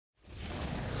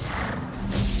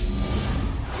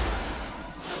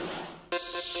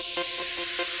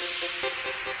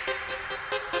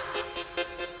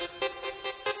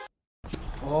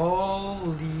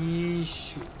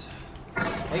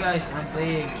guys, I'm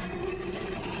playing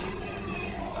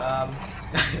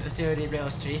COD Black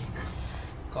Ops 3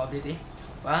 Call of Duty.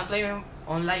 But I'm playing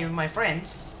online with my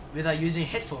friends without using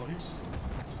headphones.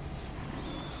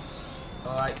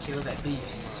 Alright, kill that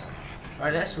beast.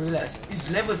 Alright, let's relax.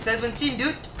 It's level 17,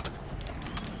 dude.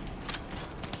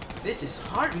 This is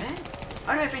hard, man.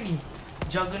 I don't have any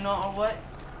juggernaut or what.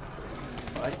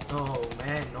 Alright, oh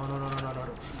man, no.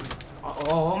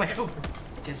 Oh man, oh,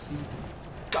 I can see the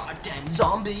goddamn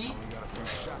zombie.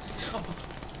 Oh.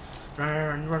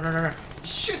 Run.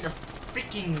 Shoot the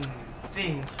freaking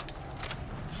thing.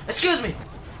 Excuse me.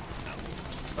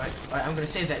 Right, I'm gonna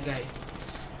save that guy.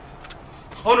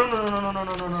 Oh no.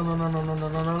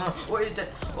 What is that?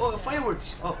 Oh,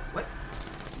 fireworks. Oh, what?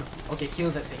 No. Okay,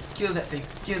 kill that thing.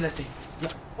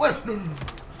 Yeah. What? No.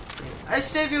 I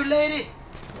save you, lady.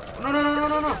 No.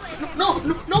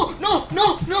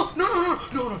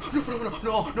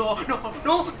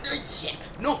 Shit.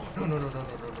 No.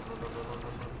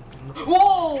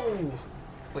 Whoa!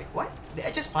 Wait, what? Did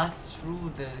I just pass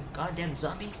through the goddamn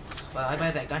zombie? Well, I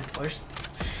buy that gun first.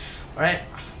 Alright.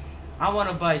 I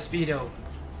wanna buy Speed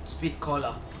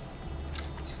Cola.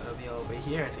 It's gonna be over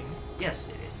here, I think. Yes,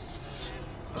 it is.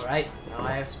 Alright, now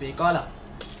I have Speed Cola.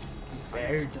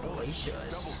 Very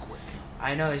delicious.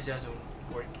 I know it doesn't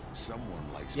work.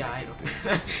 Someone likes I know.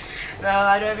 Well,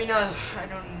 I don't have enough. I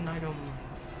don't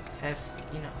have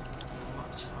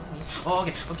much money. Oh,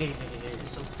 okay.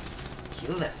 So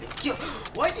kill that thing. Kill.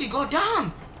 Why did you go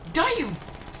down? Die, you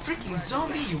freaking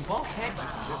zombie, you bald head.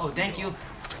 Oh, thank you.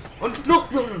 Oh no.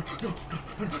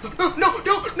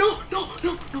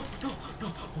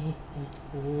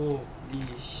 Oh,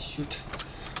 please shoot.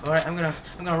 All right, I'm gonna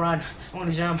run. I'm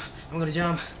gonna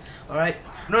jump. All right.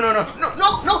 No.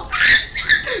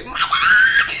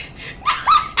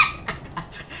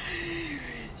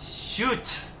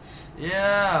 Shoot.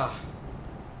 Yeah.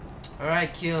 All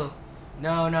right, kill.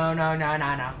 No.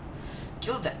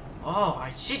 Kill that. Oh,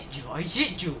 I shit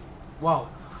you. Wow.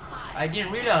 I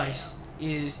didn't realize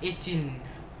is 18,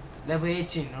 level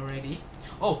 18 already.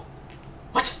 Oh,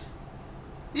 what?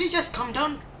 Did you just come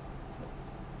down?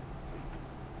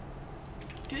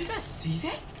 Do you guys see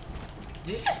that?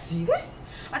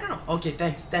 I don't know. Okay,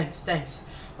 thanks.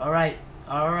 Alright.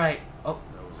 Oh.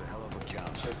 That was a hell of a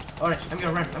count. Sure. Alright, I'm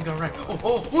gonna run.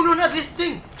 Oh no, not this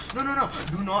thing. No.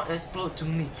 Do not explode to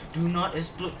me. No.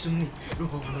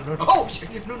 Oh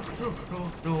shit.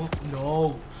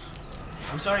 No.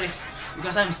 I'm sorry.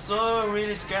 Because I'm so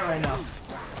really scared right now.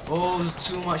 Oh,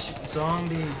 too much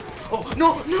zombie. Oh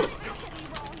no.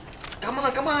 Come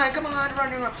on,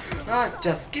 run.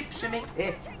 Just keep swimming.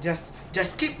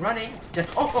 Just keep running.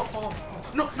 Oh.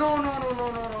 No.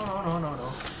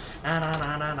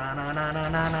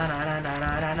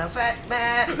 Fat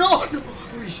man. No.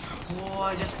 Oh,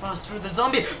 I just passed through the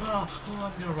zombie. Oh,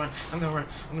 I'm gonna run. I'm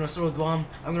gonna throw a bomb.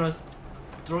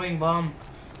 Throwing bomb.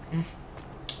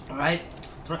 Alright.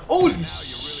 Holy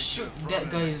shit, that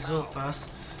guy is so fast.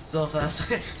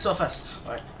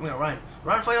 Alright, I'm gonna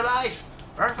run for your life.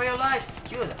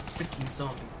 Kill that freaking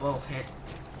zombie bald head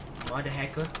mother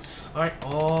hacker. Alright.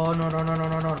 Oh no.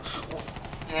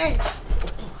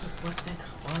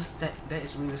 What's that? That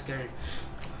is really scary.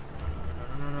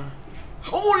 No.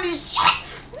 Holy shit!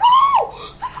 No!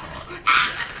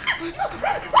 You're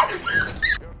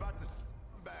about to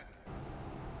back.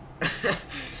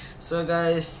 So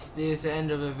guys, this is the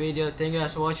end of the video. Thank you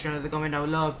guys for watching. Leave a comment down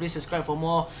below. Please subscribe for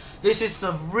more. This is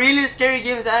a really scary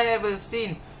game that I have ever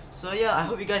seen. So yeah, I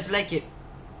hope you guys like it.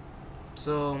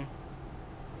 So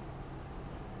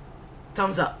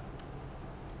thumbs up.